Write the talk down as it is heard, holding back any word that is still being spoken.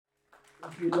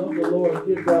If you love the Lord,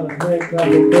 give God a hand, God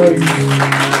will praise.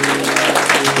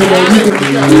 Come on, you can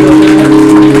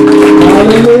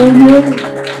hallelujah.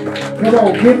 Come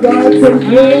on, give God some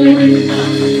glory.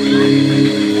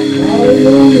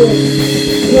 Hallelujah.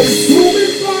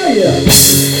 Consuming fire,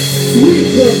 sweet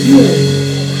perfume,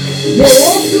 your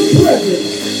awesome presence,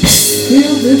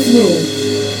 fill this room.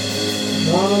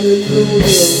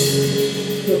 Hallelujah.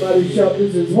 Somebody shout,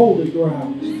 this is holy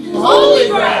ground. Holy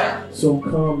ground. So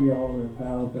come, y'all, and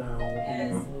bow down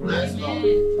with me.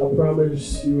 I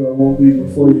promise you I won't be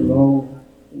before you long,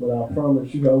 but I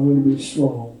promise you I will be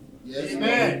strong. Yes,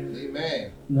 amen.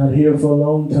 Amen. Not here for a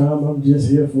long time, I'm just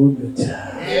here for a good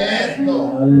time. Yes,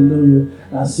 Lord. Hallelujah.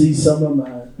 I see some of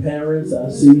my parents, I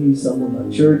see some of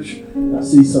my church, I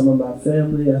see some of my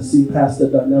family, I see Pastor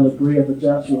Darnella Gray of the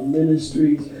Joshua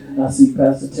Ministries, I see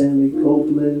Pastor Tammy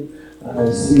Copeland,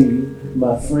 I see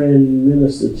my friend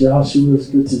Minister Joshua. It's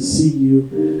good to see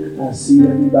you. I see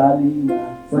everybody,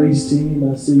 my praise team.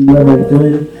 I see Reverend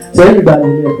Glenn. To everybody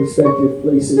in their respective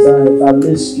places, if I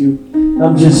missed you,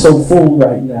 I'm just so full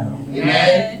right now.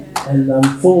 Amen. And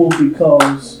I'm full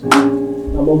because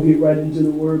I'm going to get right into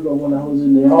the word, but when I was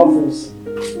in the office,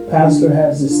 Pastor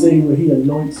has this thing where he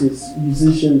anoints his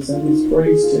musicians and his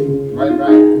praise team. Right.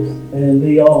 And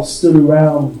they all stood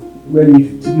around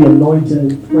ready to be anointed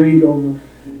and prayed over.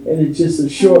 And it just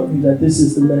assured me that this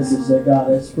is the message that God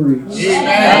has preached.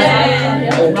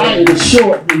 And it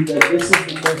assured me that this is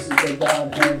the message that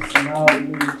God has allowed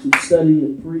me to study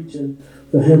and preach and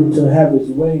for him to have his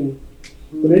way.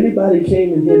 But anybody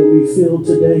came in here to be filled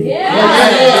today?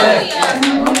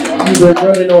 You've been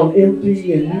running on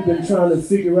empty and you've been trying to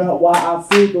figure out why I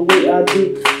feel the way I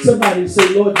do. Somebody say,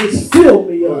 Lord, just fill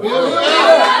me up.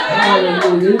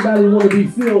 Hallelujah. Anybody want to be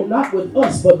filled not with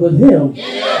us but with him?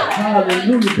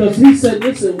 Hallelujah. Because he said,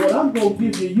 listen, what I'm going to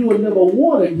give you, you will never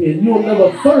want again. You will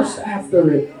never thirst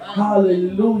after it.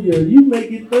 Hallelujah. You may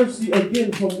get thirsty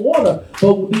again from water,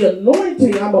 but with the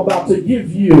anointing I'm about to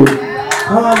give you.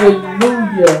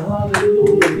 Hallelujah.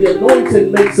 Hallelujah. The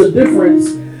anointing makes a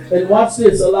difference. And watch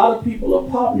this, a lot of people are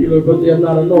popular, but they're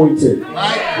not anointed.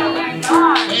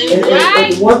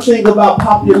 And one thing about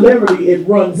popularity, it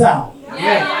runs out.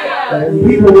 And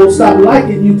people will stop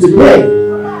liking you today,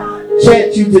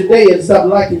 chant you today, and stop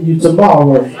liking you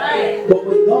tomorrow. But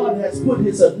when God has put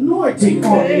his anointing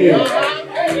on you,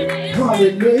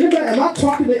 hallelujah. Am I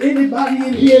talking to anybody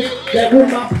in here that when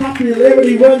my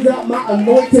popularity runs out, my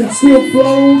anointing still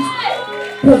flows?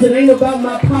 Because it ain't about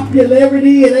my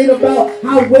popularity. It ain't about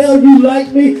how well you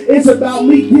like me. It's about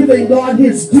me giving God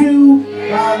his due.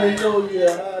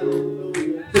 Hallelujah.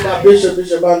 Hallelujah. To my bishop,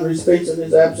 Bishop Andre Spates, in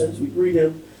his absence, we greet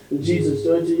him in Jesus'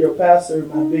 name. To your pastor,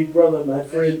 my big brother, my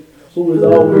friend, who is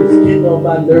always getting on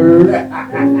my nerve.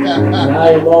 And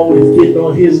I am always getting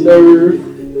on his nerve.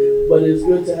 But it's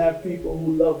good to have people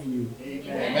who love you.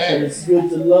 Amen. And it's good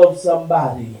to love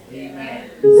somebody. Amen.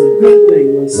 It's a good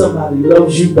thing when somebody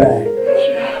loves you back.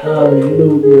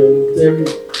 Hallelujah. To every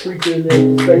preacher in their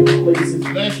respective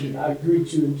places, I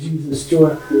greet you in Jesus'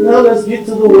 joy. Now let's get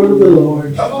to the word of the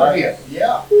Lord. Come on here.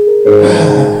 Yeah.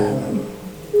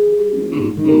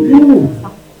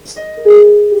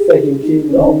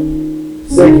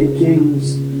 Second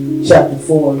Kings chapter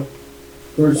 4,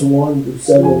 verse 1 through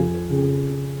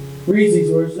 7. Reads these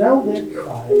words. Now there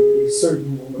cried a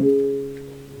certain woman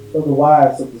of the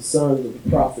wives of the sons of the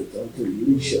prophets unto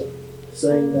Elisha,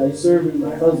 saying, Thy servant,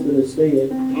 my husband, is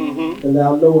dead, and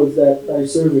thou knowest that thy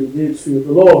servant did fear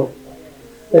the Lord.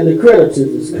 And the creditors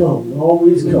is come,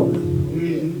 always coming,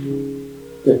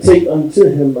 to take unto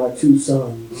him my two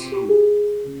sons.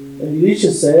 And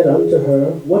Elisha said unto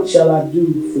her, What shall I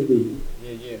do for thee?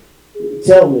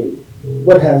 Tell me,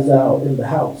 what hast thou in the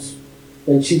house?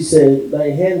 And she said,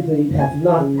 Thy handmaid hath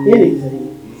not anything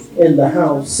in the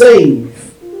house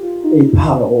save a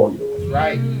pot of oil.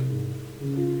 Right.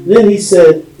 Then he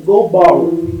said, Go borrow,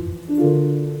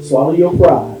 swallow your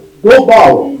pride, go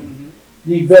borrow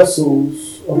the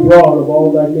vessels abroad of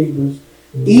all thy neighbors,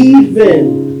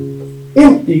 even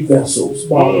empty vessels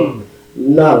borrow,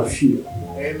 not a few.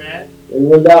 Amen. And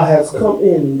when thou hast come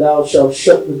in, thou shalt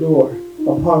shut the door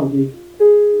upon thee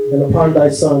and upon thy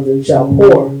sons, and shalt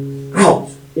pour out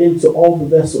into all the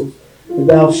vessels, and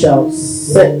thou shalt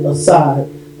set aside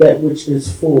that which is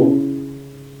full.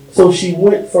 So she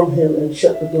went from him and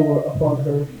shut the door upon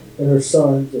her and her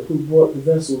sons, who brought the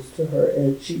vessels to her,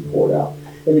 and she poured out.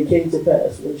 And it came to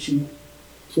pass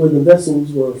when the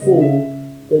vessels were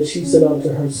full, that she said unto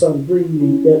her son, Bring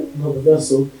me yet another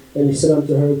vessel. And he said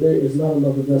unto her, There is not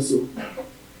another vessel.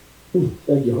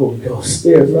 Thank you, Holy Ghost.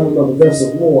 There is not another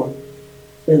vessel more.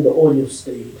 And the oil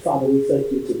stayed. Father, we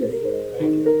thank you today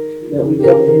that we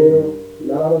come here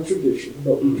not out of tradition,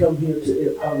 but we come here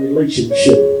to our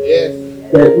relationship. Yes.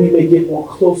 That we may get more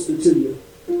closer to you.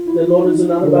 The Lord, is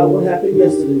not about what happened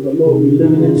yesterday, but Lord, we're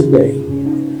living in today.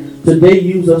 Today,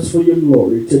 use us for your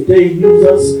glory. Today, use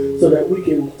us so that we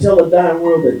can tell a dying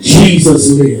world that Jesus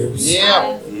lives.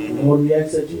 Yeah. Lord, we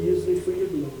ask that you use me for your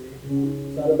glory.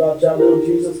 It's not about Jalil,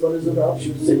 Jesus, but it's about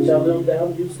you. Sit Jalil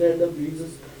down, you stand up,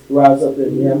 Jesus. Rise up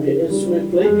in me. I'm your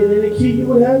instrument. Play me in any key you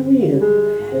would have me in.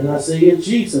 And I say in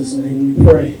Jesus' name we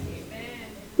pray.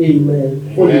 Amen.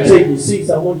 Before you take your seats,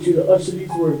 I want you to usher these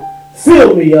words.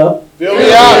 Fill me up. Fill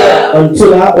me up.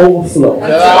 Until I overflow.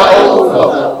 Until I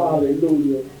overflow.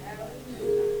 Hallelujah.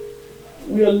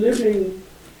 We are living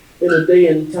in a day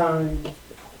and time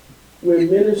where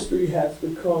ministry has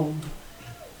become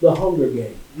the Hunger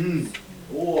Game.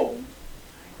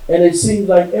 And it seems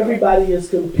like everybody is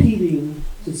competing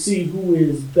to see who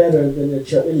is better than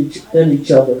each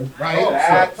other.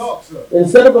 Right.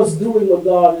 Instead of us doing what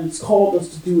God has called us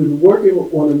to do and working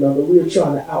with one another, we are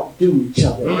trying to outdo each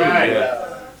other. Right.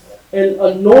 And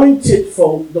anointed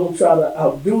folk don't try to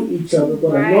outdo each other,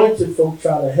 but anointed folk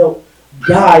try to help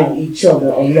guide each other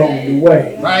along the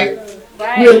way. Right.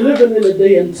 We are living in a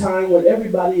day and time when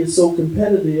everybody is so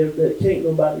competitive that can't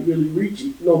nobody really reach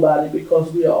nobody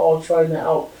because we are all trying to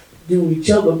outdo each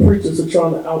other. Preachers are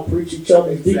trying to out-preach each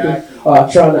other. Deacons are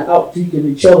trying to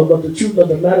out-deacon each other. But the truth of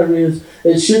the matter is,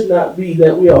 it should not be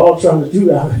that we are all trying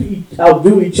to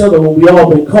outdo each other when we all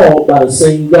been called by the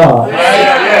same God.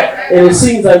 And it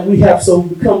seems like we have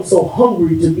become so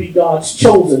hungry to be God's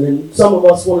chosen. And some of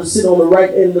us want to sit on the right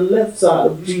and the left side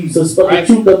of Jesus. But the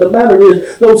truth of the matter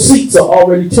is, those seats are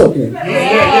already taken.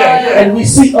 And we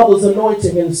see others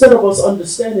anointing. And instead of us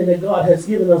understanding that God has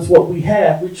given us what we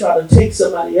have, we try to take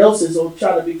somebody else's or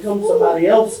try to become somebody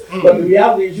else. But the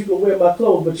reality is, you can wear my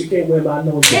clothes, but you can't wear my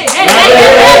anointing.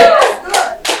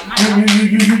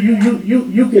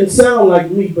 You can sound like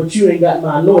me, but you ain't got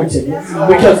my anointing.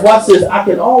 Because watch this, I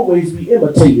can always be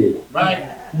imitated.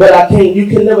 Right. But you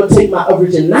can never take my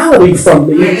originality from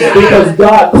me because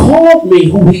God called me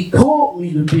who he called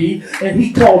me to be, and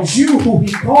he called you who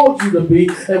he called you to be.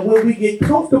 And when we get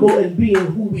comfortable in being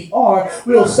who we are,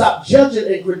 we'll stop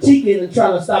judging and critiquing and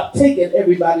trying to stop taking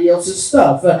everybody else's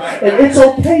stuff. And it's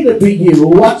okay to be you.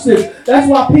 Watch this. That's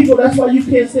why you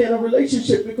can't stay in a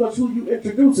relationship, because who you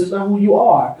introduce is not who you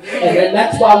are. And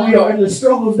that's why we are in the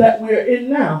struggles that we're in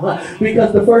now.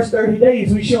 Because the first 30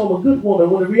 days we show them a good woman,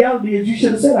 when the reality is you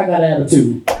should have said, I got an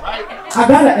attitude. I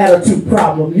got an attitude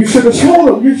problem. You should have shown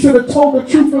them. You should have told the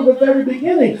truth from the very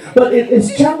beginning. But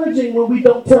it's challenging when we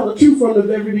don't tell the truth from the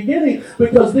very beginning,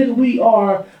 because then we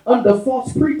are under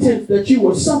false pretense that you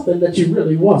were something that you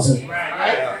really wasn't.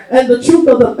 And the truth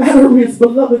of the matter is,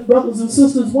 beloved brothers and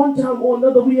sisters, one time or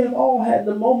another, we have all had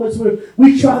the moments where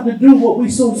we tried to do what we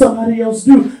saw somebody else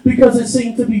do because it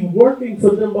seemed to be working for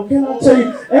them. But can I tell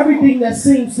you, everything that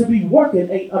seems to be working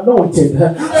ain't anointed.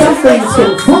 Some things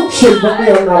can function, but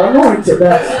they are not anointed.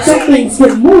 Some things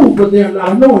can move, but they are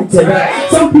not anointed.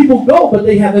 Some people go, but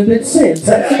they haven't been sent.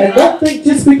 And don't think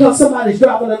just because somebody's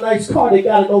driving a nice car, they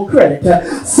got no credit.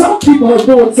 Some people are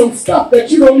doing some stuff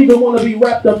that you don't even want to be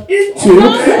wrapped up into.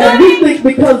 And we think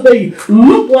because they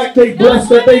look like they blessed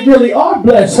that they really are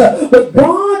blessed. But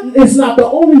God is not the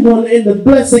only one in the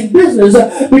blessing business,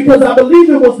 because I believe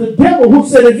it was the devil who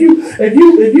said, if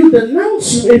you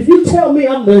denounce, if you tell me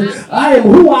I am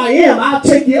who I am, I'll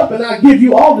take you up and I'll give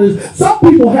you all this. Some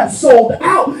people have sold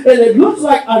out and it looks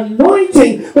like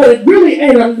anointing, but it really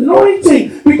ain't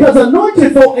anointing, because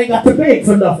anointed folk ain't got to beg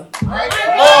for nothing.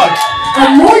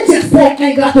 Anointed folk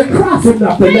ain't got to cry for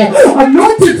nothing.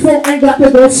 Anointed folk ain't got to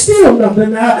go steal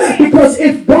nothing. Because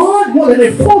if God wanted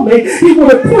it for me, he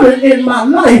would have put it in my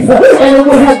life, and it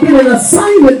would have been an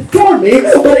assignment for me.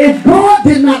 But if God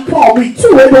did not call me to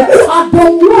it, I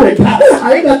don't want it.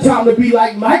 I ain't got time to be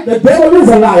like Mike. The devil is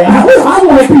a liar. I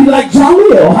want to be like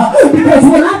Jalil, because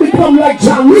when I become like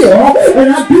Jalil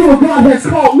and I do what God has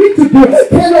called me to do,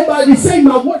 can't nobody say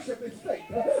my worship is fake.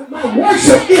 My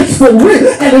worship is for real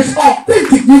and it's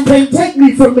authentic. You can't take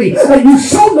me from me, and you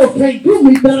sure enough can't do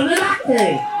me better than I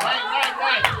can.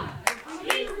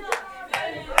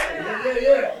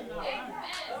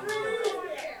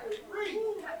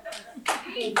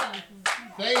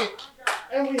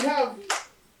 And we have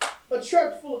a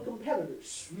church full of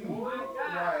competitors.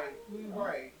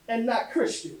 And not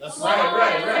Christians. That's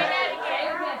right.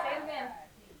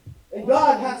 And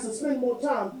God has to spend more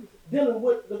time dealing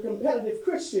with the competitive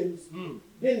Christians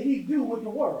than he do with the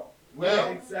world.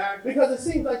 Well, exactly. Because it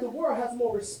seems like the world has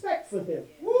more respect for him.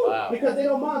 Wow. Because they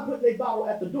don't mind putting their bottle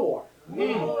at the door.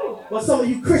 But some of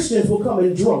you Christians will come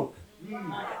in drunk.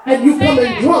 And you come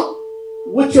in drunk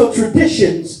with your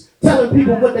traditions telling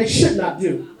people what they should not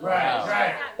do. Right,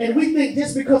 right. And we think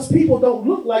just because people don't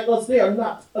look like us, they are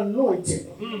not anointed.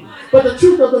 But the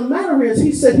truth of the matter is,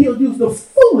 he said he'll use the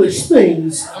foolish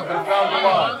things. I'm gonna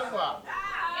found the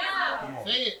one.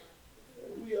 Say it.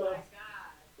 We are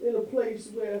in a place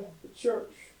where the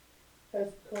church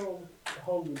has become a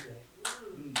Hunger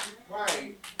Game.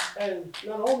 Right. And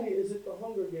not only is it the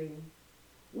Hunger Game,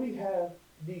 we have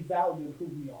devalued who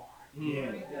we are.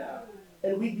 Yeah.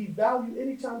 And we devalue,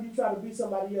 anytime you try to be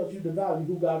somebody else, you devalue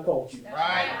who God called you. Right,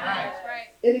 right.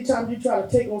 Anytime you try to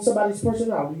take on somebody's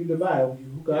personality, you devalue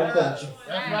who God called you.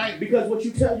 That's right. Because what you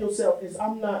tell yourself is,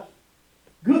 I'm not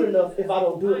good enough if I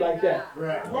don't do it like that.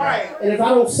 Right. Right. And if I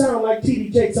don't sound like T.D.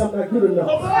 Jakes, I'm not good Come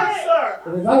enough. on, sir.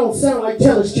 And if I don't sound like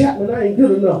Tellis Chapman, I ain't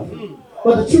good enough.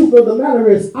 But the truth of the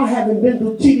matter is, I haven't been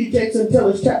through T.D. Jakes and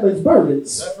Tellis Chapman's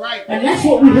burdens. That's right. And that's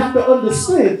what we have to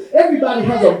understand. Everybody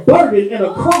has a burden and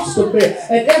a cross to bear.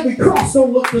 And every cross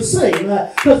don't look the same.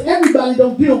 Because everybody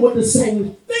don't deal with the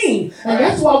same thing. And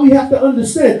that's why we have to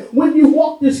understand, when you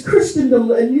walk this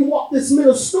Christendom and you walk this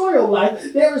ministerial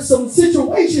life, there is some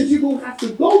situations you're going to have to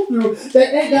go through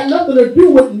that ain't got nothing to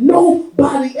do with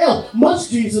nobody else.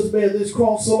 Must Jesus bear this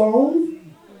cross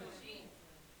alone?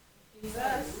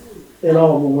 And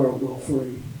all the world go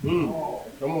free. Come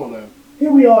on now.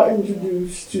 Here we are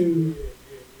introduced to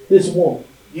this woman.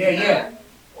 Yeah.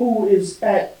 Who is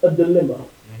at a dilemma.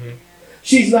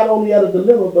 She's not only at a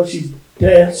dilemma, but she's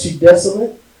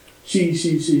desolate.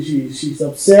 She's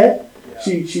upset.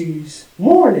 She's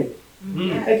mourning.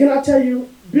 And can I tell you,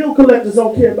 bill collectors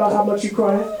don't care about how much you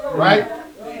cry. Right.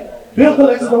 Bill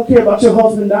collectors don't care about your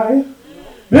husband dying.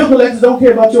 Bill collectors don't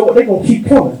care about they're going to keep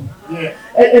coming. Yeah.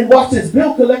 And watch this,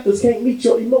 bill collectors can't meet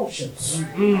your emotions.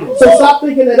 So stop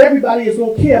thinking that everybody is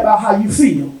going to care about how you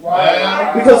feel.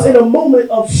 Right. Because in a moment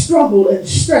of struggle and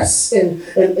stress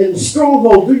and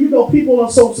stronghold, do you know people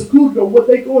are so secluded on what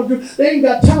they're going through, they ain't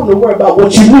got time to worry about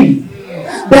what you need.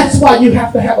 That's why you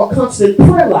have to have a constant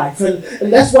prayer life.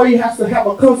 And that's why you have to have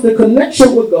a constant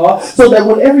connection with God, so that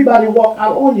when everybody walk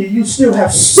out on you, you still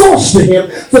have source to him,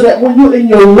 so that when you're in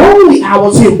your lonely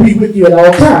hours, he'll be with you at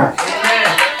all times.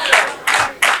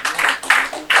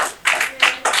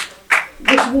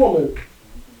 This woman,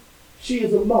 she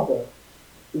is a mother.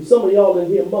 And some of y'all in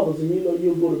here mothers, and you know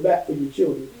you'll go to bat for your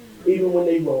children, even when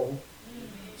they wrong.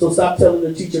 So stop telling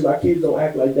the teacher my kids don't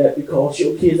act like that, because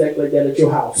your kids act like that at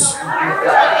your house.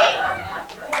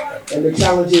 And the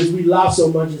challenge is we lie so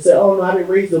much and say, oh no, I didn't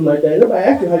raise them like that. Nobody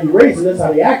asked you how you raised them, that's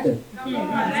how they acting. There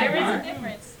is a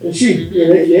difference. And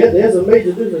there's a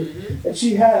major difference. And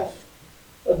she has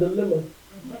a dilemma.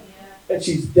 And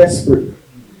she's desperate.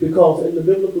 Because in the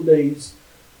biblical days,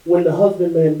 when the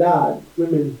husbandman died,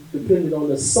 women depended on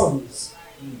the sons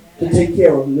to take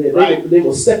care of them. They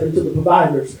were stepping to the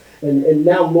providers. And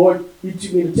now, Lord, you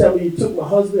mean to tell me you took my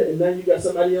husband and now you got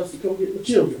somebody else to come get my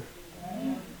children?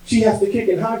 She has to kick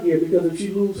in high gear, because if she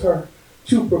loses her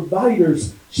two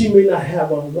providers, she may not have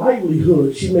a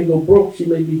livelihood. She may go broke. She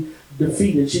may be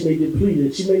defeated. She may be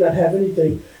depleted. She may not have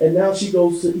anything. And now she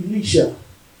goes to Elisha.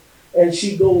 And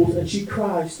she goes and she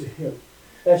cries to him.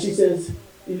 And she says,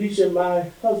 Elisha,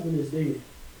 my husband is dead.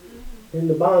 And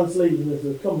the bond slave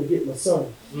has come to get my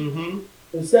son.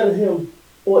 Instead of him,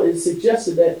 or it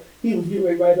suggested that he was getting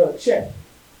ready to write her a check.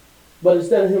 But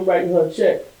instead of him writing her a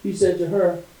check, he said to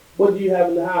her, what do you have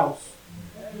in the house?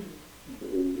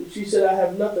 She said, I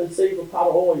have nothing save a pot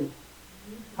of oil.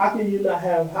 How can you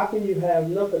have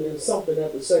nothing and something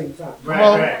at the same time?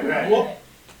 Right.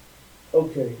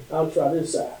 Okay, I'll try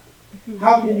this side.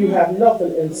 How can you have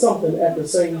nothing and something at the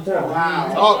same time?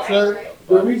 Wow. Talk, sir.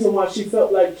 The reason why she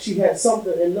felt like she had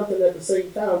something and nothing at the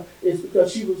same time is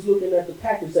because she was looking at the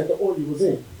package that the oil was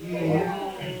in.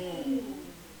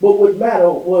 But what mattered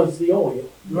was the oil.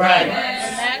 Right.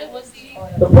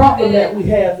 The problem that we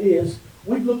have is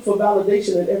we look for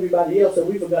validation in everybody else, and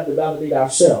we forgot to validate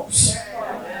ourselves.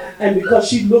 And because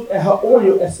she looked at her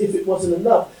oil as if it wasn't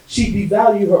enough, she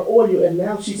devalued her oil, and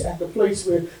now she's at the place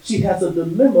where she has a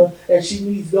dilemma and she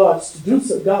needs God to do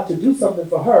something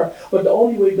for her. But the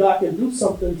only way God can do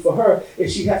something for her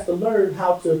is she has to learn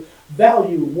how to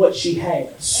value what she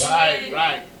has.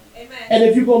 Right. And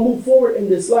if you're going to move forward in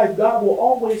this life, God will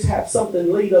always have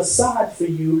something laid aside for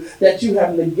you that you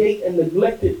have negated and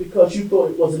neglected because you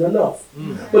thought it wasn't enough.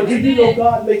 But do you know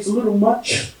God makes little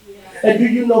much? And do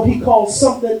you know he called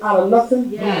something out of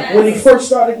nothing? When he first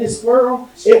started this world,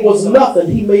 it was nothing.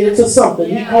 He made it to something.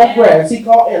 He called grass. He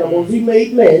called animals. He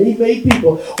made man. He made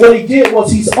people. What he did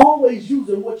was he's always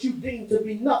using what you deem to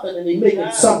be nothing and he made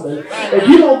it something. If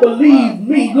you don't believe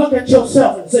me, look at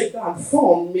yourself and say, God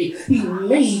formed me. He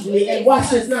made me. And watch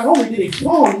this. Not only did he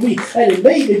form me and he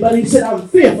made me, but he said, I'm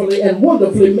fearfully and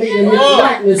wonderfully made in his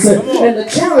likeness. And the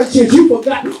challenge is you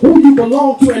forgot who you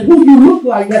belong to and who you look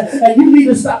like. And you need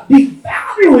to stop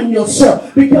devaluing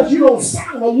yourself because you don't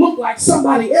sound or look like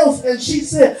somebody else. And she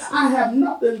said, I have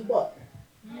nothing but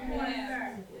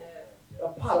a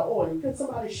pot of oil. Can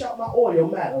somebody shout, my oil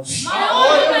matters? My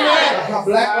oil matters. My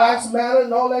Black lives matter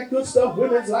and all that good stuff.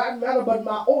 Women's lives matter, but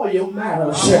my oil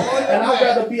matters. And I'd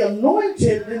rather be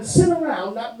anointed than sit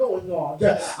around not knowing God.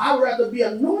 I'd rather be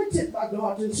anointed by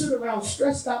God than sit around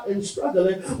stressed out and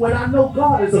struggling when I know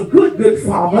God is a good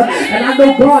father. And I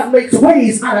know God makes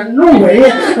ways out of no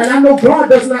way. And I know God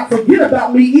does not forget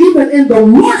about me even in the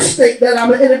worst state that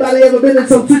I'm in. Anybody ever been in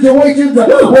some situations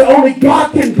where only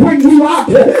God can bring you out?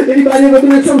 Anybody ever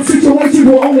been in some situations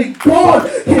where only God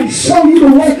can show you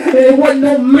the way and it wasn't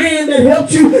no man that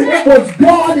helped you? It was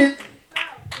God.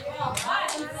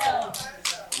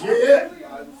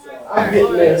 I'm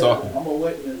getting there. I'm a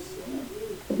witness.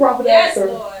 The prophet asked her,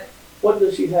 what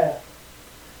does she have?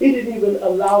 He didn't even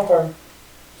allow her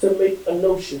to make a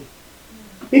notion.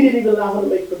 He didn't even allow her to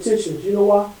make petitions. You know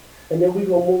why? And then we're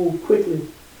going to move quickly.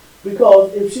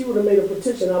 Because if she would have made a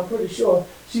petition, I'm pretty sure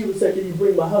she would say, can you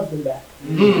bring my husband back?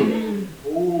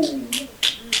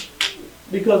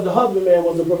 Because the husband man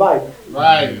was a provider.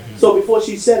 Right. So before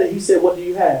she said it, he said, what do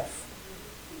you have?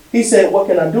 He said, what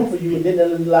can I do for you? And then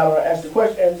allow her to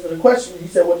answer the question. He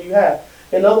said, what do you have?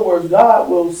 In other words, God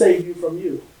will save you from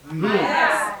you.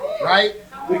 Right.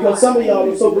 Because some of y'all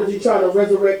are so busy trying to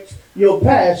resurrect your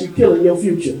past, you're killing your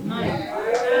future.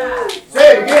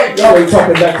 Say it again. Y'all ain't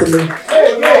talking back to me.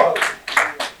 Say it again.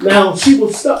 Now, she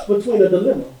was stuck between a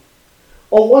dilemma.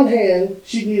 On one hand,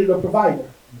 she needed a provider.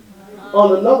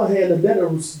 On another hand, the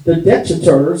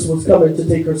debtors was coming to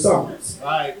take her sons.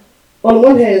 Right. On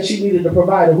one hand, she needed a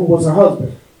provider who was her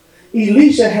husband.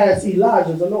 Elisha has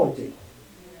Elijah's anointing.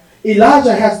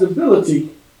 Elijah has the ability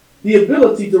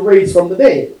to raise from the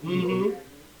dead.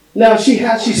 Now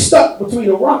she's stuck between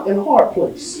a rock and a hard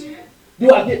place.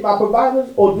 Do I get my providers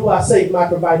or do I save my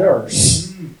providers?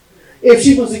 If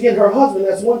she was to get her husband,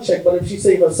 that's one check, but if she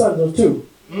saved her sons, there's two.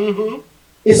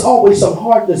 It's always some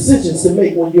hard decisions to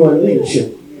make when you're in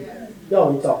leadership.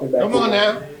 Y'all ain't talking back. Come on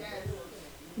now.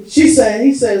 He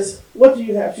says, what do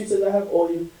you have? She says, I have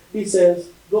oil. He says,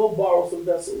 go borrow some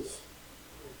vessels.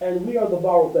 And we are the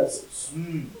borrowed vessels.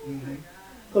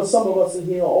 Because some of us in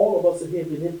here, all of us in here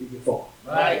have been empty before.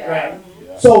 Right.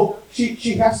 So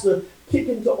she has to kick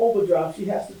into overdrive. She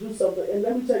has to do something. And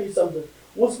let me tell you something.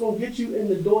 What's going to get you in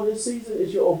the door this season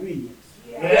is your obedience.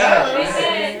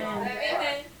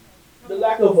 The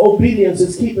lack of obedience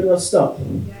is keeping us stuck.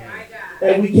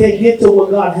 And we can't get to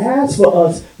what God has for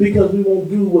us because we won't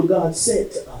do what God said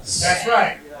to us. That's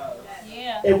right.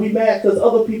 And we mad because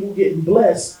other people getting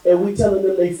blessed and we telling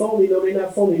them they phony. No, they're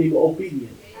not phony. They were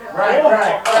obedient.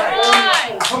 Right.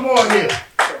 Come on here.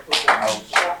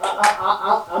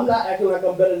 I'm not acting like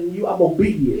I'm better than you. I'm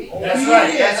obedient.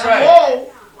 That's right.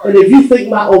 And if you think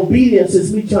my obedience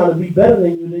is me trying to be better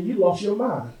than you, then you lost your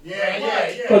mind.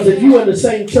 Because if you're in the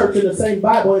same church, in the same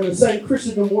Bible, in the same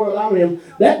Christendom world I'm in,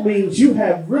 that means you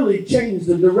have really changed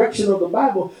the direction of the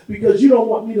Bible because you don't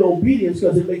want me to obedience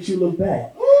because it makes you look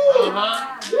bad.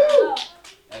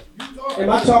 Am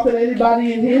I talking to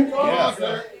anybody in here? Yeah,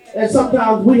 sir. And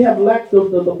sometimes we have lacked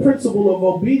the principle of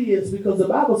obedience because the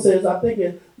Bible says,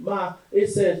 it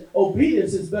says,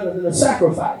 obedience is better than a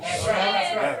sacrifice.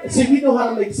 That's right. See, we know how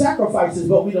to make sacrifices,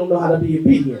 but we don't know how to be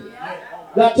obedient.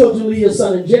 God told you to leave your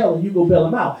son in jail and you go bail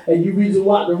him out. And the reason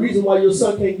why your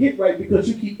son can't get right because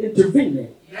you keep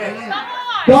intervening.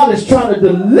 God is trying to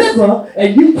deliver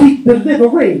and you keep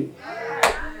delivering.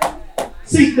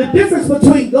 See, the difference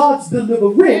between God's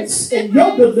deliverance and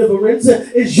your deliverance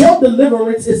is your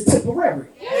deliverance is temporary.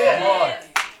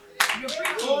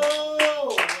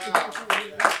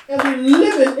 And we're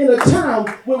living in a time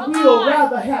where we will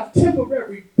rather have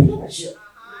temporary pleasure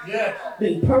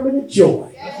than permanent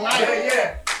joy.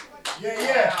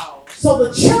 So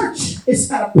the church is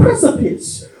at a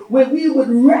precipice where we would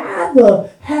rather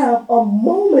have a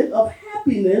moment of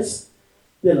happiness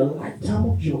than a lifetime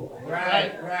of joy.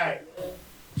 Right.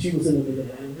 She was in a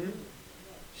dilemma.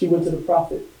 She went to the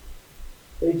prophet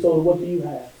and he told her, what do you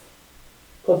have?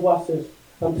 Because watch this.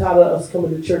 I'm tired of us coming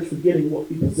to church forgetting what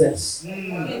we possess. I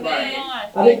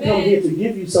didn't come here to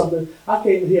give you something. I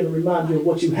came here to remind you of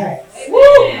what you have.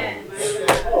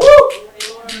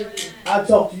 I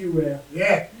talk to you, Rev.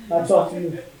 Yeah. I talk to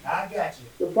you. I got you.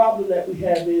 The problem that we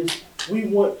have is we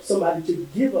want somebody to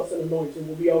give us an anointing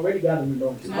when we already got an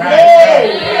anointing.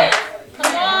 Right.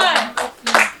 Come on.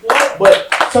 But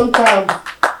sometimes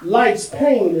life's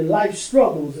pain and life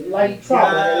struggles and life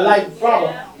trauma and life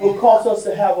drama will cause us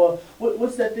to have a,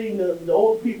 what's that thing the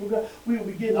old people got? We will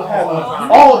begin to have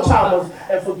Alzheimer's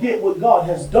and forget what God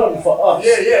has done for us.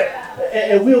 Yeah.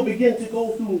 And we'll begin to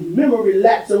go through memory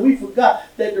lapse, and we forgot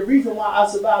that the reason why I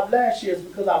survived last year is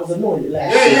because I was anointed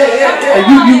last year.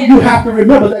 And you have to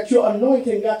remember that your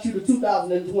anointing got you to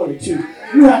 2022.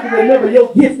 You have to remember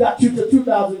your gift got you to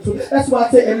 2022. That's why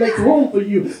I say it makes room for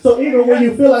you. So even when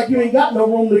you feel like you ain't got no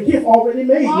room, the gift already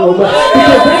made room.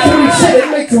 Because that's what he said, it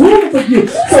makes room for you.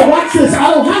 So watch this.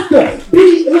 I don't have to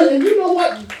be, and you know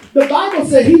what? The Bible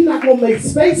said he's not going to make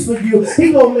space for you.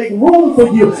 He's going to make room for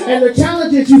you. And the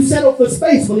challenge is you settled for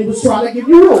space when he was trying to give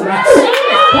you room. Now,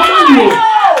 come on, you.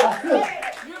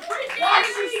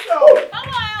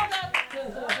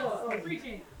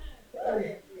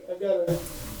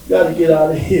 I gotta get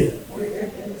out of here.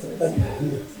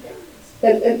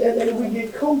 And we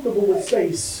get comfortable with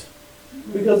space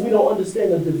because we don't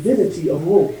understand the divinity of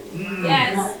room.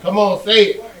 Yes. Come on, say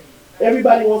it.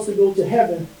 Everybody wants to go to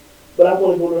heaven, but I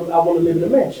want to live in a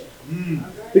mansion.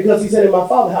 Because he said, in my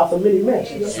father's house are many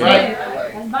mansions. That's right.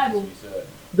 That's Bible.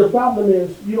 The problem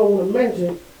is you don't want a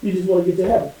mansion, you just want to get to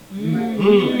heaven.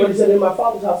 But he said, in my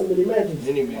father's house are many mansions.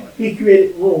 He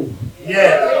created room.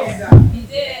 Yeah. He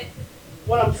did.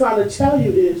 What I'm trying to tell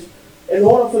you is, in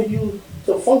order for you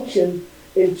to function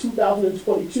in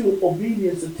 2022,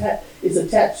 obedience is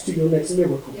attached to your next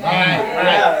miracle.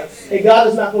 Right. And God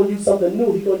is not going to use something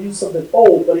new. He's going to use something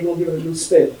old, but he's going to give it a new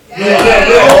spin.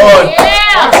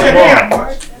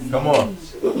 Come on.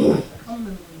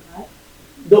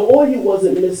 The oil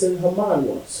wasn't missing, her mind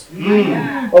was.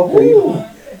 Okay.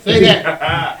 Say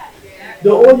that.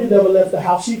 The oil never left the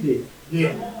house, she did.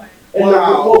 Yeah. And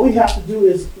what we have to do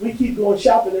is we keep going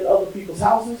shopping in other people's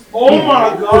houses Oh my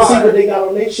to see God. what they got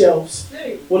on their shelves.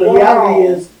 When the reality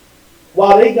is,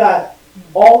 while they got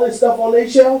all this stuff on their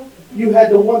shelf, you had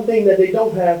the one thing that they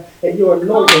don't have, and your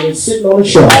anointing is sitting on the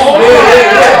shelf.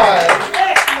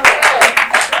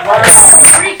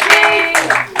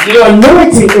 Your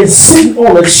anointing is sitting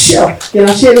on the shelf. Can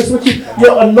I share this with you?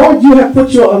 You have put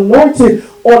your anointing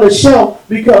on the shelf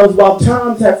because while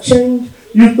times have changed,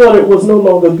 you thought it was no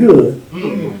longer good.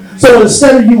 So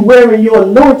instead of you wearing your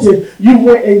anointing, you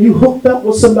went and you hooked up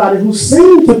with somebody who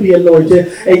seemed to be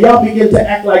anointed, and y'all began to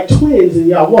act like twins, and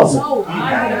y'all wasn't.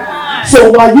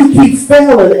 So while you keep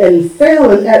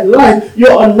failing at life,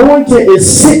 your anointing is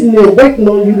sitting there waiting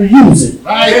on you to use it.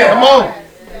 Right. Come on.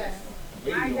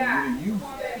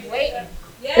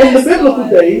 In the biblical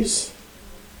days,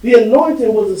 the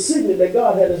anointing was a signal that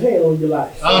God had his hand on your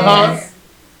life.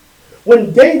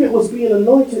 When David was being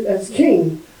anointed as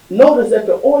king, notice that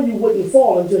the oil wouldn't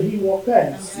fall until he walked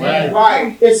past.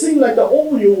 Right. It seemed like the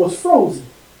oil was frozen.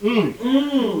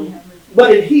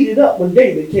 But it heated up when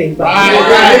David came by.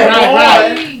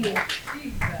 Right.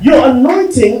 Your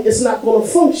anointing is not going to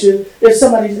function if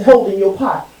somebody's holding your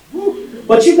pot.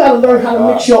 But you got to learn how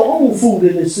to mix your own food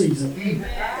in this season.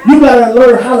 You got to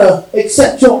learn how to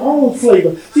accept your own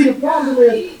flavor. See, the problem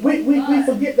is we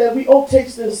forget that we all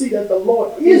taste and see that the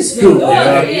Lord is good.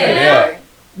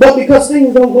 But because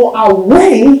things don't go our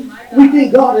way, we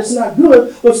think God is not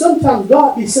good. But sometimes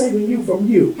God be saving you from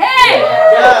you.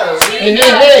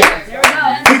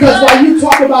 Because while you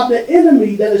talk about the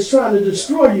enemy that is trying to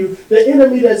destroy you, the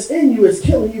enemy that's in you is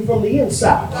killing you from the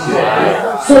inside.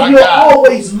 So you're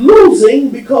always losing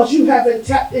because you haven't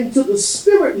tapped into the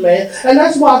spirit, man. And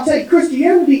that's why I tell you,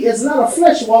 Christianity is not a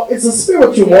flesh walk, it's a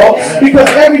spiritual walk. Because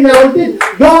every now and then,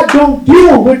 God don't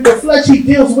deal with the flesh, he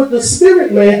deals with the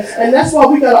spirit, man. And that's why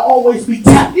we got to always be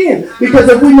tapped in. Because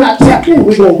if we're not tapped in,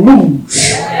 we're going to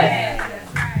lose.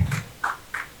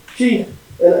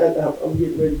 I'm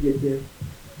getting ready to get there.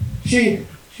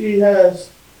 She has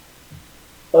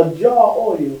a jar of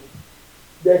oil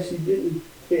that she didn't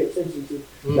pay attention to.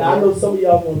 Now I know some of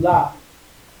y'all gonna lie.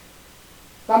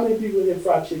 How many people here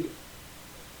fried chicken?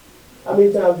 How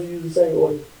many times do you use the same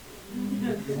oil?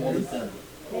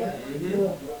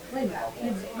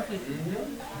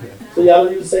 So y'all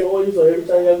don't use the same oil, so every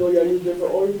time y'all go, y'all use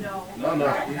different oil? No.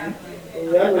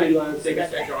 Y'all know you lying.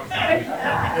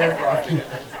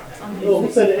 Oh, who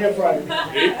said the air fryer?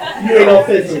 You ain't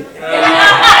authentic.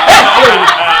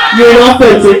 You ain't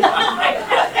authentic.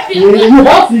 You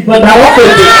healthy, but not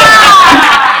authentic.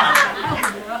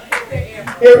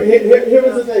 Here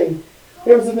is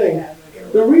the thing.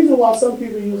 The reason why some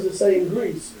people use the same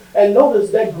grease, and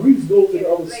notice that grease goes in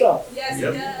other stuff. Yes,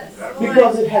 it does.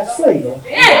 Because it has flavor.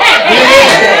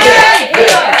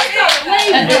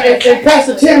 And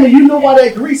Pastor Tammy, you know why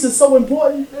that grease is so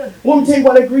important? Want me to tell you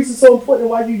why that grease is so important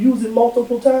and why you use it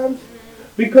multiple times?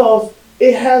 Because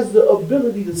it has the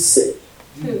ability to sit.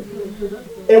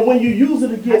 And when you use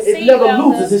it again, it never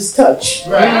loses its touch.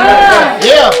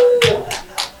 Yeah.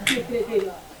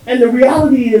 And the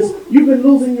reality is, you've been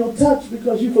losing your touch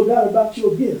because you forgot about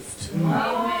your gift.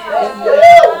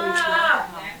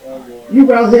 You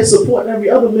around here supporting every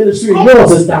other ministry and yours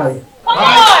is dying.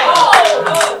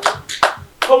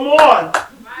 Come on.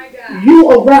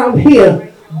 You around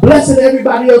here blessing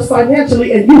everybody else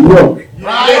financially and you broke.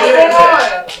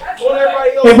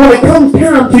 And when it comes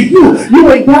time to you,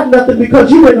 you ain't got nothing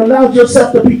because you ain't allowed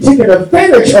yourself to be taken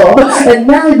advantage of. And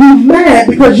now you mad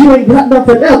because you ain't got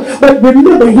nothing else. But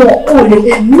remember your oil,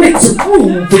 it makes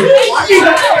room for you.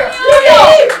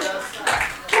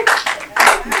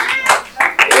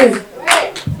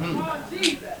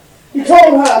 He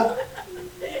told her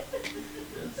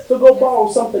to go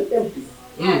borrow something empty.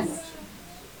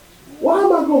 Why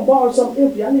am I going to borrow something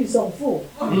empty? I need something full.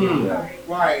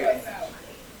 Right.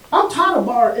 I'm tired of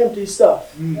borrowing empty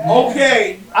stuff.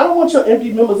 Okay. I don't want your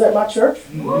empty members at my church.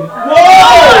 Whoa!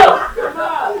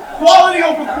 Quality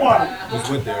over quantity. Just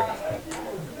went there.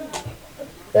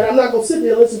 And I'm not going to sit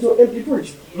there and listen to an empty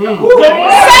preacher. Yes!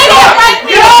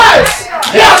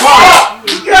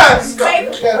 Yes!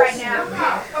 Faithful right now.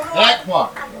 That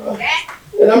part.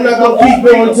 And I'm not going to keep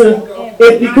going to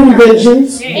empty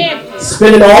conventions,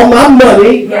 spending all my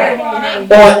money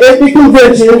on empty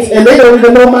conventions, and they don't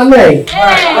even know my name.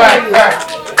 Right.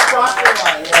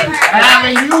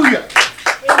 Hallelujah.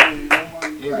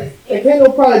 And can't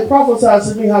no probably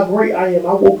prophesy to me how great I am.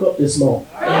 I woke up this morning.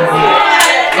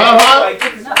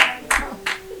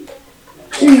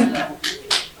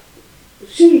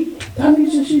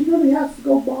 Tanisha, she really has to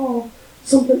go borrow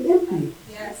something empty.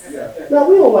 Now,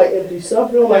 we don't like empty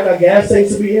stuff. We don't like our gas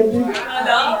tanks to be empty.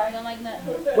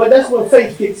 But that's when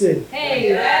faith kicks in.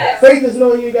 Faith is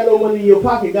knowing you ain't got no money in your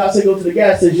pocket. God said go to the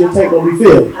gas station, your tank will be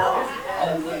filled.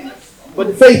 But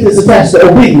the faith is attached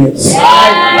to obedience.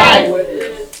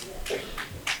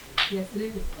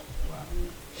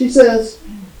 She says,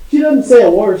 she doesn't say a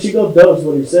word. She goes does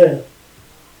what he said.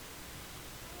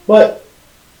 But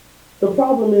the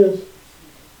problem is,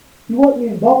 you want me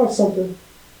to borrow something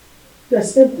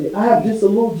that's empty. I have just a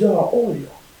little jar of oil.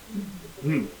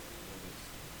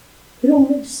 It don't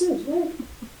make sense, right?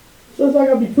 So it's like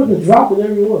I'll be putting a drop in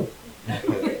every one.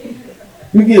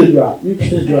 You get a drop. You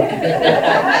get a drop.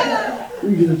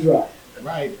 You get a drop.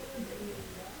 Right.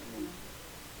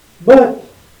 But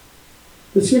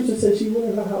the scripture says she went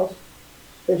in her house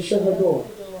and shut her door.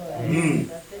 Can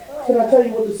I tell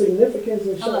you what the significance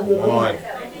of shutting your door?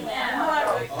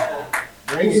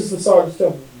 This is for Sergeant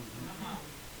Temple.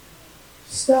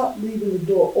 Stop leaving the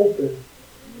door open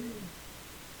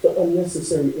to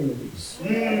unnecessary enemies.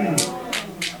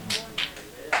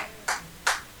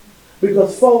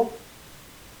 Because folk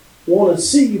want to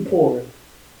see you pouring.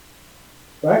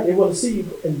 Right? They want to see you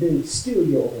and then steal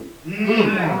your oil.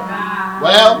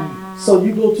 Well. So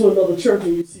you go to another church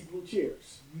and you see blue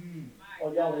chairs.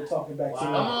 Oh, y'all ain't talking back to me.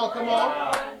 Come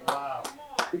on.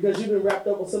 Because you've been wrapped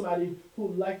up with somebody who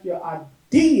like your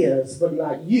ideas, but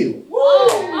not you.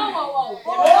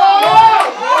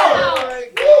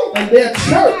 And their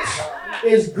church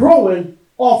is growing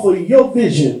off of your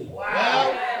vision.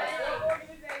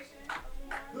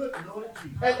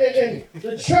 And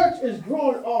the church is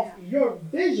growing off your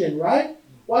vision, right?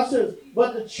 Watch this.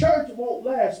 But the church won't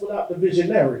last without the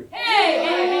visionary.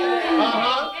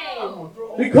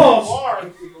 Because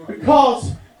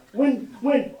when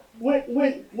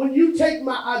you take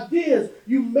my ideas,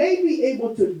 you may be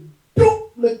able to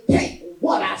duplicate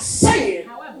what I said,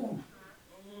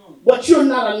 but you're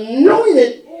not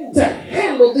anointed to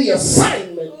handle the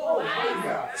assignment.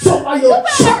 So while your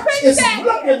church is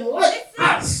looking like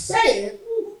I said,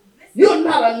 you're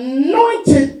not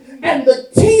anointed, and the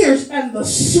tears and the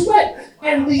sweat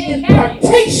and the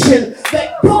impartation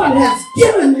that God has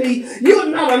given me, you're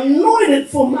not anointed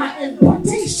for my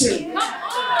impartation.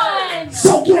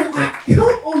 So when I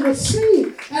come on the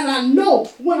scene, and I know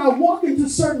when I walk into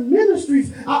certain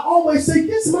ministries, I always say,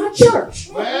 this is my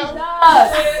church.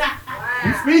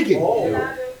 You're speaking.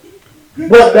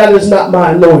 But that is not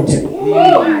my anointing.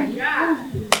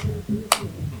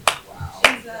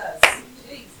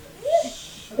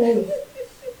 And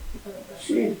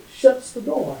she shuts the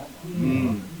door.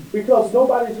 Because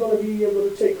nobody's going to be able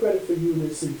to take credit for you in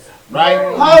this season. Right.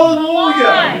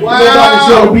 Hallelujah. Nobody's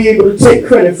going to be able to take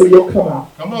credit for your come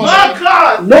out. Come on. My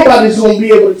God. Nobody's going to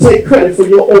be able to take credit for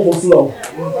your overflow.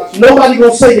 Nobody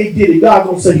going to say they did it. God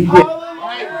going to say he did it.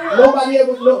 Nobody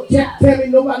ever, Tammy,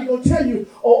 nobody going to tell you,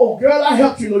 oh, girl, I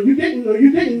helped you. No, you didn't. No,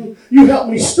 you didn't. You helped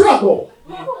me struggle.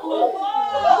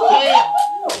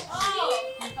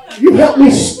 You helped me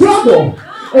struggle.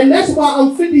 And that's why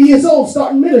I'm 50 years old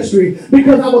starting ministry,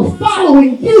 because I was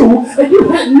following you and you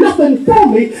had nothing for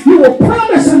me. You were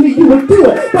promising me you would do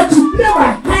it, but you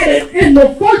never had it in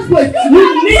the first place.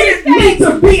 You needed me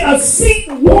to be a seat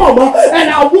warmer, and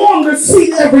I warmed the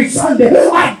seat every Sunday.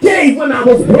 I gave when I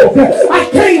was broken. I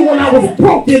gave when I was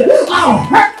broken. I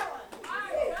hurt.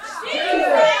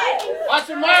 Watch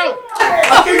your mouth.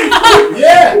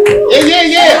 Yeah.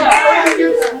 Yeah.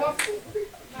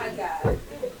 My God.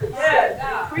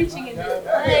 Preaching in this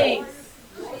place.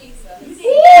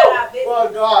 My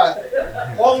God.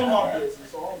 All of my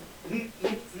business.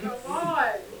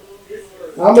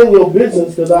 I'm in your business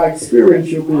because I experience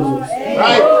your business.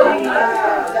 Right.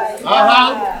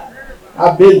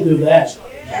 I've been through that.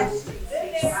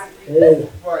 Yeah.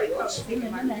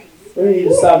 We need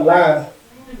to stop lying.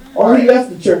 Oh, he left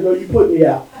the church. No, you put me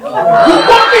out. You put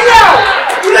me out.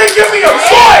 You didn't give me a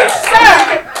choice.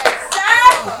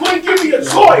 You didn't give me a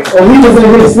choice. Oh, he was in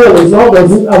his feelings. No, I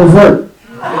was hurt.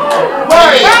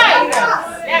 Right.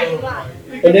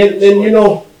 And then you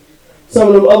know, some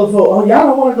of them other folks, oh, y'all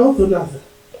don't want to go through nothing.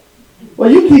 Well,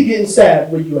 you keep getting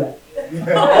stabbed where you at.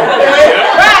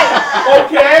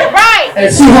 Okay. Right.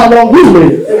 And see how long you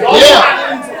live.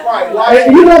 Right.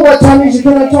 And you know what, Tanisha,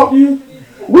 can I talk to you?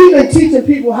 We've been teaching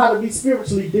people how to be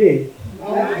spiritually dead.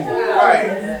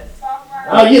 Right.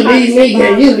 Oh, you leave me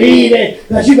and you leave it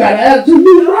because you got an attitude.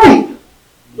 You're right.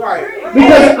 Right.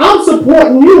 Because I'm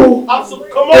supporting you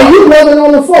Come and on. you loving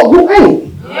on the folk who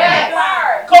ain't.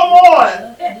 Come on.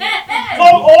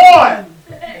 Come on.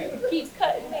 Keeps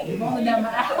cutting me. Rolling down my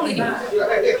alley.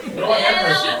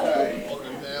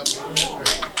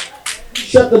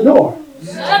 Shut the door.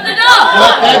 Shut the door.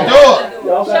 Shut that door.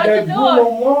 Y'all got Shut that the door.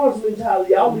 Bruno Mars mentality.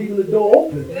 Y'all leaving the door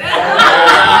open.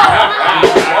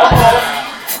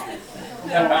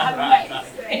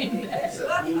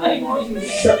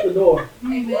 Shut the door.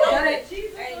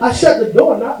 I shut the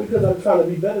door not because I'm trying to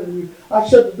be better than you. I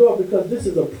shut the door because this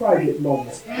is a private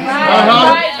moment.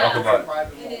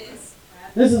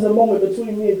 This is a moment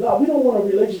between me and God. We don't want a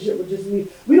relationship with just me.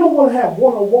 We don't want to have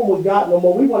one-on-one with God no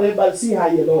more. We want everybody to see how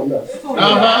you're doing us.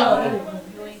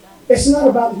 It's not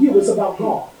about you. It's about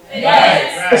God.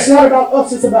 Yes. It's not about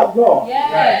us. It's about God.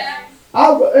 Yes.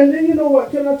 And then you know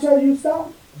what? Can I tell you,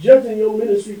 stop judging your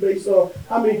ministry based on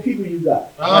how many people you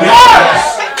got.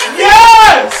 Yes.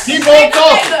 Yes. Keep on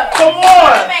talking. Come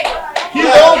on. Keep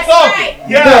on talking.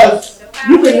 Yes. Because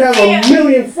you can have 1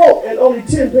 million folk and only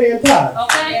 10 paying tithes.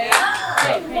 Okay.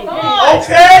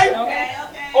 Okay.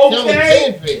 Tell me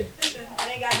Okay. 10 pence.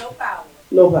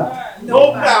 No power.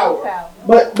 No power.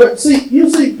 But see, you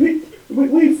see,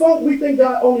 we think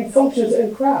God only functions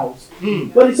in crowds.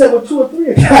 But he said, well, 2 or 3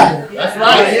 are crowded. That's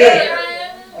right.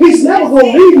 He's never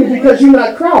going to leave you because you're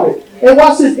not crowded. And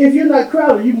watch this, if you're not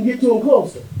crowded, you can get to him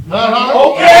closer.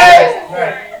 Okay.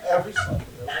 Every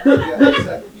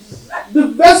The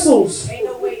vessels,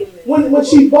 when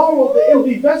she borrowed the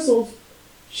empty vessels,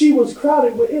 she was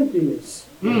crowded with emptiness.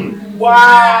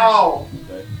 Wow.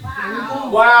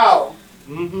 Wow.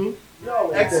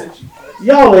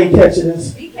 Y'all ain't catching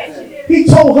this. He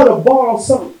told her to borrow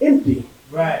something empty.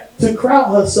 Right. To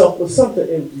crowd herself with something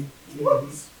empty.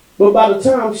 But by the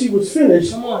time she was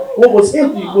finished, what was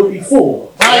empty would be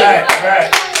full. Right.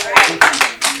 Right.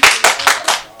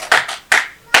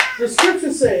 The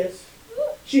scripture says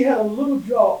she had a little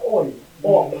jar of oil,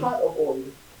 or a pot of oil,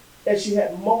 and she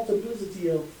had multiplicity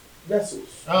of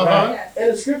vessels. Uh-huh.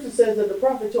 And the scripture says that the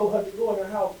prophet told her to go in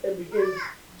her house and begin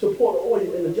to pour the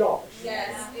oil in the jars.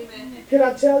 Yes. Amen. Can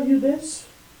I tell you this?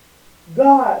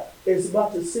 God is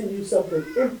about to send you something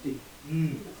empty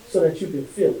so that you can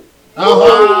fill it.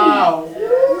 Wow.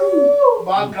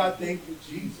 My God, thank you,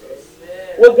 Jesus.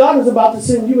 What God is about to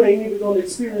send you ain't even going to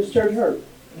experience church hurt.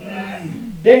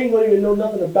 They ain't going to even know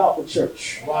nothing about the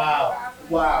church. Wow.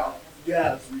 Wow.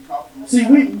 Yes. See,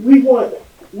 we want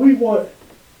what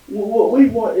we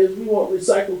want is we want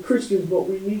recycled Christians, but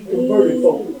we need converted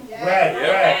folk. Right.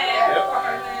 Right.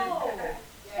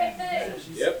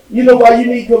 Yep. You know why you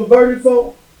need converted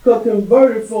folk? Because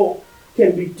converted folk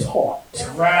can be taught.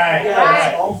 Right.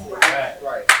 Right.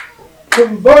 Right.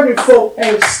 Converted folk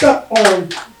ain't stuck on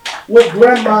what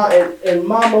grandma and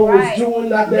mama was doing,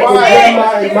 not that what Right.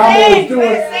 grandma and mama was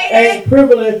doing ain't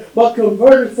privileged, but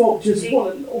converted folk just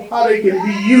want to know how they can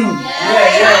be used.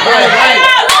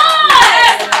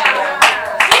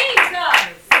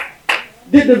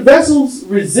 Did the vessels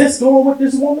resist going with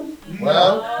this woman?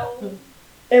 Well,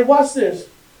 And watch this.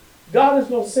 God is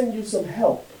going to send you some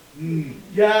help.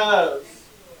 yes.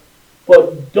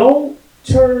 But don't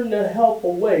turn the help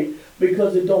away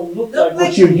because it don't look like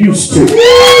what you're used to.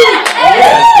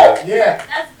 Yeah.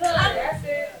 That's good. That's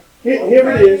it. Here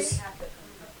it is.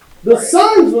 The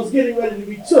sons was getting ready to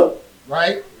be took,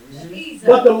 Right?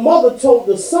 but the mother told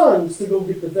the sons to go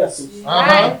get the vessels.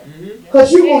 Uh-huh.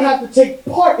 Because you're going to have to take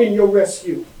part in your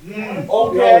rescue.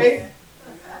 Okay.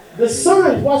 The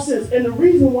sons, watch this, and the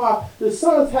reason why the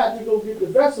sons had to go get the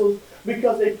vessels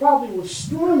because they probably were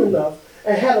strong enough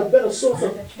and had a better source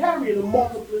of carrying the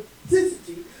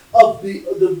multiplicity of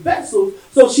the vessels,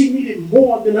 so she needed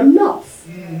more than enough.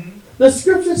 The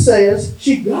scripture says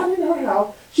she got in her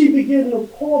house, she began to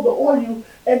pour the oil,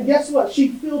 and guess what? She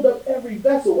filled up every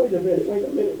vessel. Wait a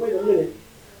minute.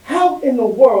 How in the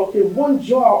world can one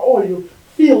jar of oil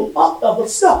fill up other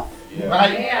stuff?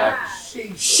 Right.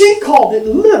 She called it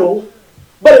little,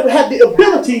 but it had the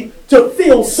ability to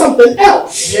fill something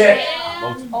else. Yeah.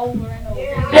 Over and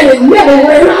over. And it never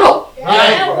ran out.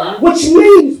 Right. Which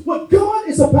means what God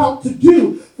is about to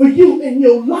do for you in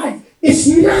your life is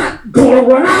not going to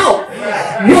run out.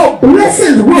 Your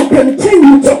blessings will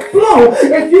continue to flow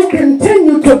if you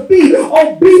continue to be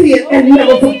obedient and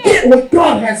never forget what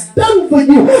God has done for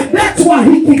you. That's why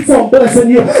he keeps on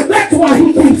blessing you. That's why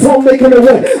he keeps on making a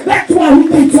way. That's why he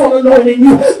keeps on anointing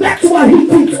you. That's why he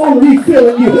keeps on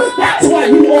refilling you. That's why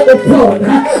you overflowing.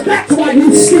 That's why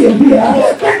you still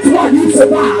here. That's why you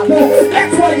survive.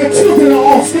 That's why your children are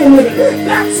all still living.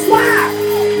 That's why.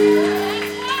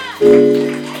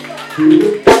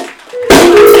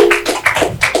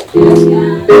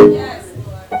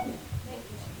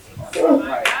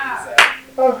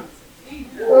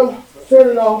 Turn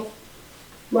it off.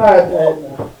 My iPad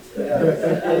now.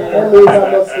 That means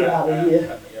I must get out of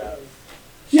here.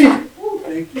 She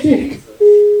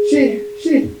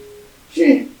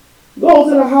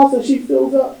goes in her house and she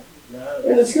fills up.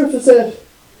 And the scripture says,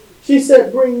 she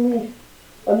said, bring me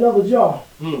another jar.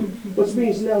 Which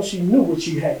means now she knew what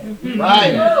she had.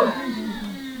 Right.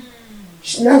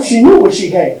 Now she knew what she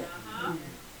had.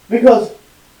 Because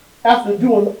after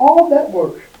doing all that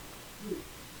work,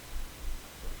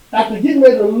 after getting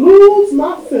ready to lose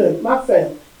my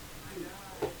family,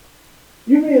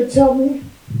 you mean to tell me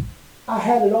I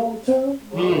had it all the time?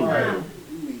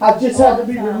 I just had to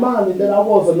be reminded that I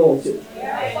was anointed.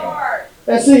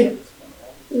 And see,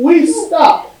 we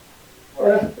stop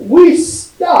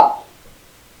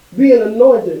being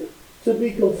anointed to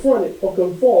be confronted or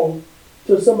conformed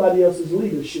to somebody else's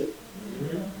leadership.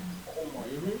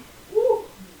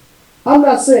 I'm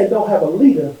not saying don't have a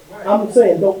leader. I'm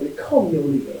saying don't become your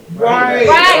leader.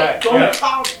 Right. Don't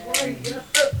talk right.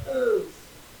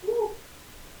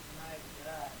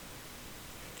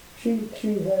 She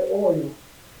had oil.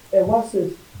 And watch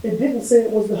this. It didn't say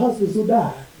it was the husbands who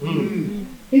died.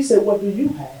 He said, what do you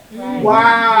have?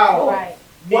 Wow. Right.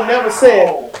 He never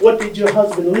said, what did your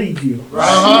husband leave you? Jesus.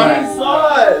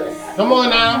 Come on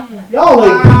now. Y'all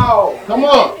ain't. Wow. Come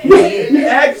on.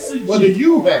 Actually, What do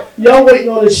you have? Y'all waiting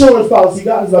on insurance policy.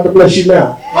 God is about to bless you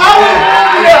now.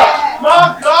 hallelujah.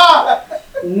 My God.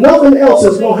 Nothing else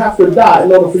is going to have to die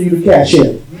in order for you to cash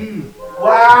in.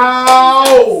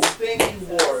 Wow. Thank you,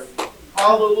 Lord.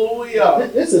 Hallelujah.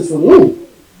 This is for me.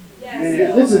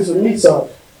 Yeah. This is for me, son.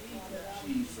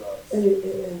 Jesus.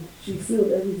 And she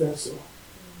filled every vessel.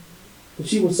 And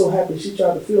she was so happy she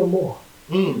tried to fill more.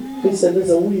 He said,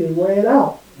 listen, we done ran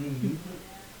out.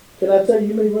 Can I tell you,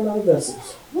 you may run out of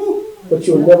vessels, but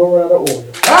you'll never run out of oil.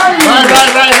 Right.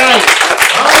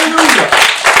 Hallelujah.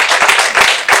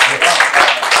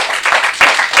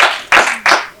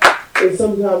 And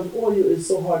sometimes oil is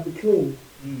so hard to clean.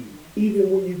 Even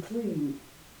when you clean,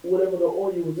 whatever the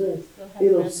oil was in,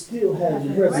 it'll still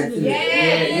have residue.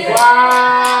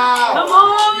 Wow. Come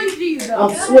on,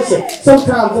 Jesus. Listen,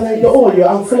 sometimes it ain't the oil,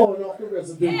 I'm flowing off the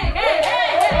residue.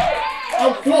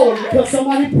 I'm flowing because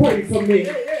somebody prayed for me.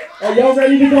 Are y'all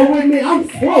ready to go with me? I'm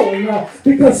flowing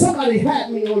because somebody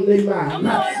had me on their mind.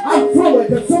 I'm flowing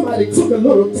because somebody took a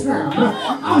little time.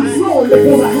 I'm flowing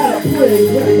because I had a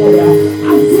praying grandmother.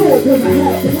 I'm flowing because I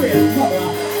had a praying mother.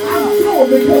 I'm flowing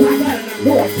because I got an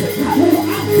anointing.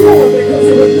 I'm flowing because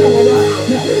it was never around.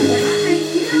 And I ain't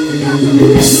never got to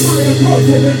miss my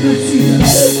anointing in this season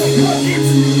because it's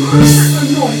my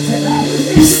anointing.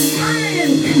 It's my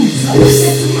increase.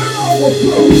 It's my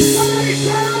overflow. Somebody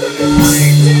shout out the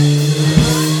anointing.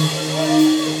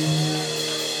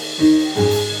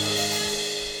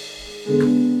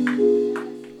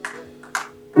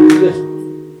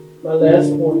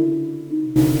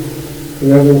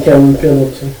 Reverend Kevin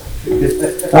Pendleton.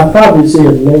 I probably say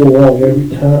his name wrong every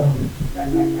time.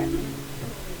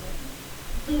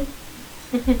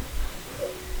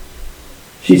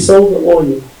 She sold the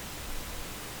oil.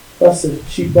 That's it.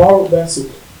 She borrowed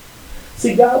vessels.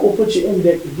 See, God will put you in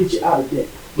debt to get you out of debt.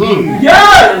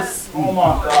 Yes! Oh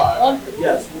my God.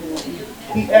 Yes.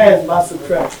 He adds by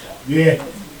subtraction. Yeah.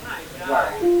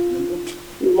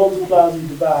 He multiplies, he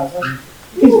divides.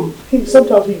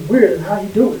 Sometimes he's weird in how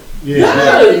he do it. Yeah.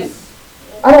 Yes!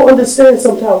 I don't understand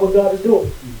sometimes what God is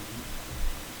doing.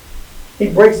 He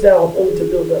breaks down only to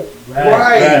build up.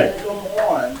 Right. Come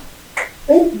on.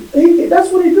 That's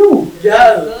what he do.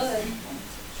 Yes.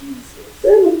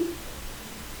 Then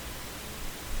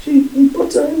he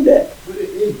puts her in debt Put it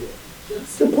in there.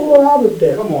 to pull her out of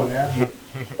debt. Come on now.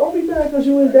 Don't be mad because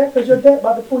you're in debt, because your debt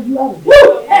about to pull you out of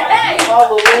debt.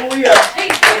 Hallelujah.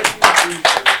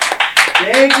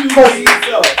 Thank you,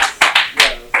 Jesus.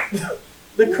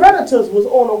 The creditors was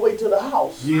on her way to the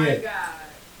house. Yeah.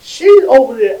 She's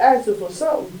over there asking for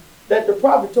something that the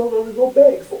prophet told her to go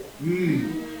beg for.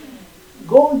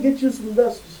 Go and get you some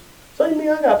vessels. So you mean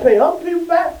I got to pay other people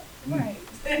back? Right.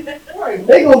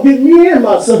 They gonna get me and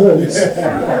my sons.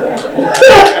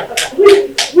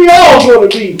 we all gonna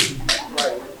be.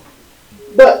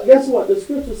 But guess what? The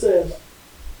scripture says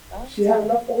she had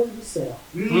enough oil to sell.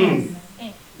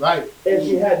 Right. And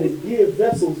she had to give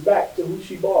vessels back to who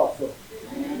she borrowed from.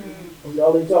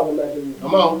 Y'all ain't talking about them.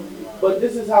 Come on. But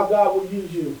this is how God will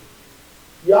use you.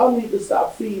 Y'all need to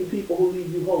stop feeding people who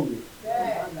leave you hungry.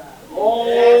 Oh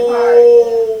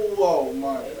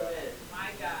my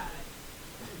God.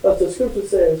 But the scripture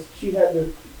says she had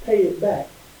to pay it back.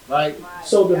 Right.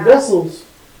 So the vessels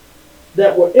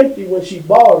that were empty when she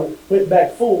borrowed went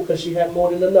back full because she had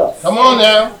more than enough. Come on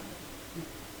now.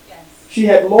 She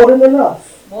had more than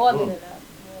enough. More than enough.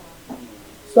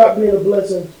 Stop being a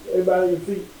blessing, everybody on your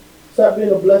feet. Stop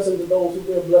being a blessing to those who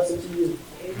be a blessing to you.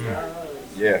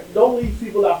 Yeah. Don't leave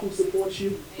people out who support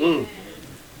you. Mm.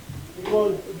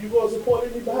 If you're going to support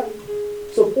anybody,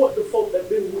 support the folk that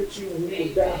been with you when you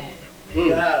were down.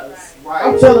 Yes. I'm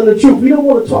Right. telling the truth. We don't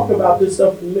want to talk about this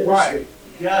stuff in ministry. Right.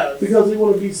 Yes. Because we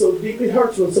want to be so deep. It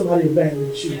hurts when somebody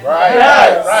abandons you. Right.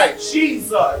 Yes. Right.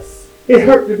 Jesus. It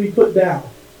hurt to be put down.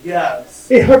 Yes.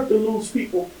 It hurt to lose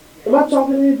people. Am I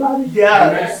talking to anybody?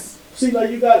 Yes. See like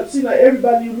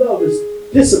everybody you love is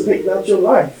dissipating out your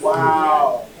life.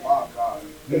 Wow. Oh God.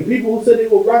 And people who said they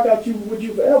will rock out with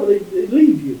you forever, they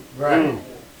leave you. Right.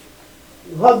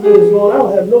 Your husband is going, I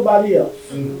don't have nobody else.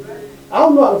 I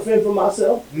don't know how to fend for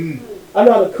myself. I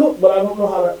know how to cook, but I don't know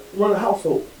how to run a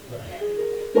household.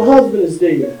 My husband is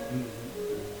dead.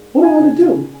 What am I to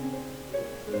do?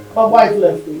 My wife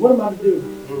left me. What am I to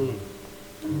do?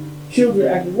 Children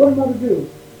acting. What am I to do?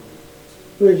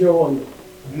 Where's your oil?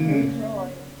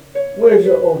 Where's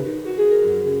your oil?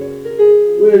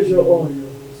 Where's your oil?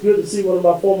 It's good to see one of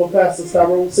my former pastors,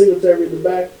 Tyrone Singletary, in the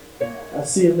back. I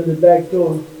see him in the back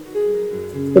door.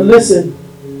 But listen,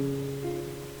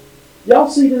 y'all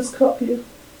see this cup here?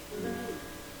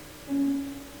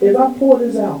 If I pour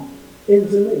this out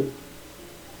into me,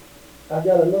 I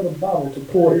got another bottle to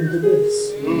pour into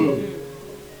this.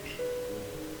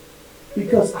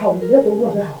 Because I'll never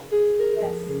run out.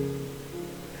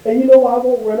 And you know why I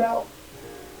won't run out?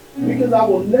 Because I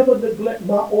will never neglect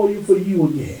my oil for you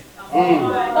again. Come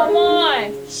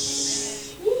on.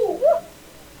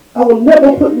 I will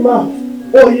never put my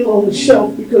oil on the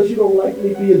shelf because you don't like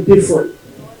me being different.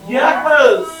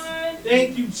 Yes.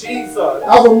 Thank you, Jesus.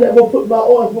 I will never put my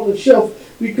oil on the shelf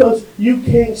because you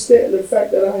can't stand the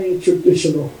fact that I ain't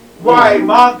traditional. Right,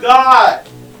 my God.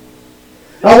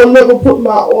 I will never put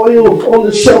my oil on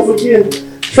the shelf again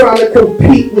trying to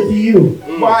compete with you.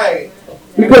 Right.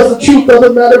 Because the truth of the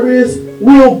matter is,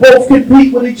 we'll both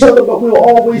compete with each other, but we'll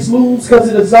always lose because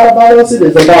it is not about us, it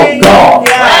is about God.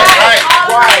 Yes.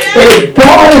 Right. And if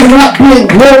God is not being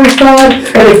glorified,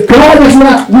 and if God is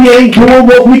not, we ain't doing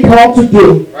what we called to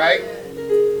do. Right.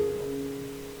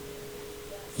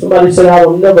 Somebody said, I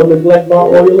will never neglect my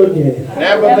oil again.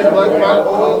 Never neglect my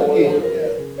oil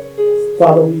again.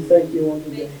 Father, we thank you on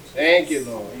today Thank you,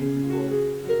 Lord.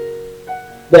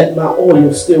 that my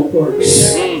oil still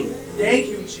works. Thank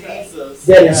you, Jesus.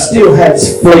 That it still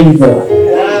has flavor.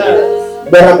 Yes.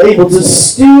 That I'm able to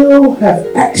still have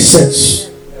access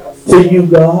to you,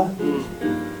 God.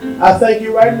 I thank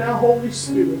you right now, Holy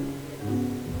Spirit,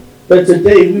 that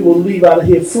today we will leave out of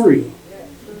here free,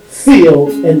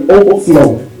 filled, and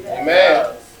overflowing. Amen.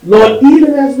 Lord,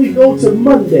 even as we go to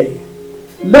Monday,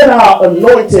 let our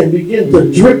anointing begin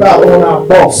to drip out on our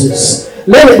bosses.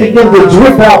 Let it begin to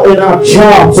drip out in our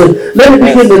jobs, and let it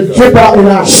begin to drip out in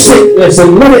our sickness,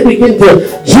 and let it begin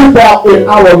to drip out in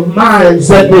our minds,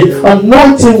 that the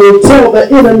anointing will tell the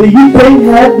enemy, you can't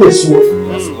have this one.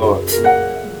 Yes, Lord.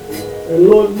 And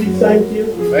Lord, we thank you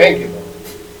Thank you, Lord.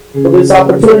 for this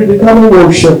opportunity to come and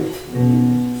worship.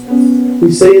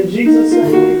 We say in Jesus'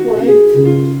 name we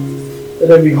pray.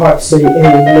 Let every heart say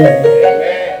amen.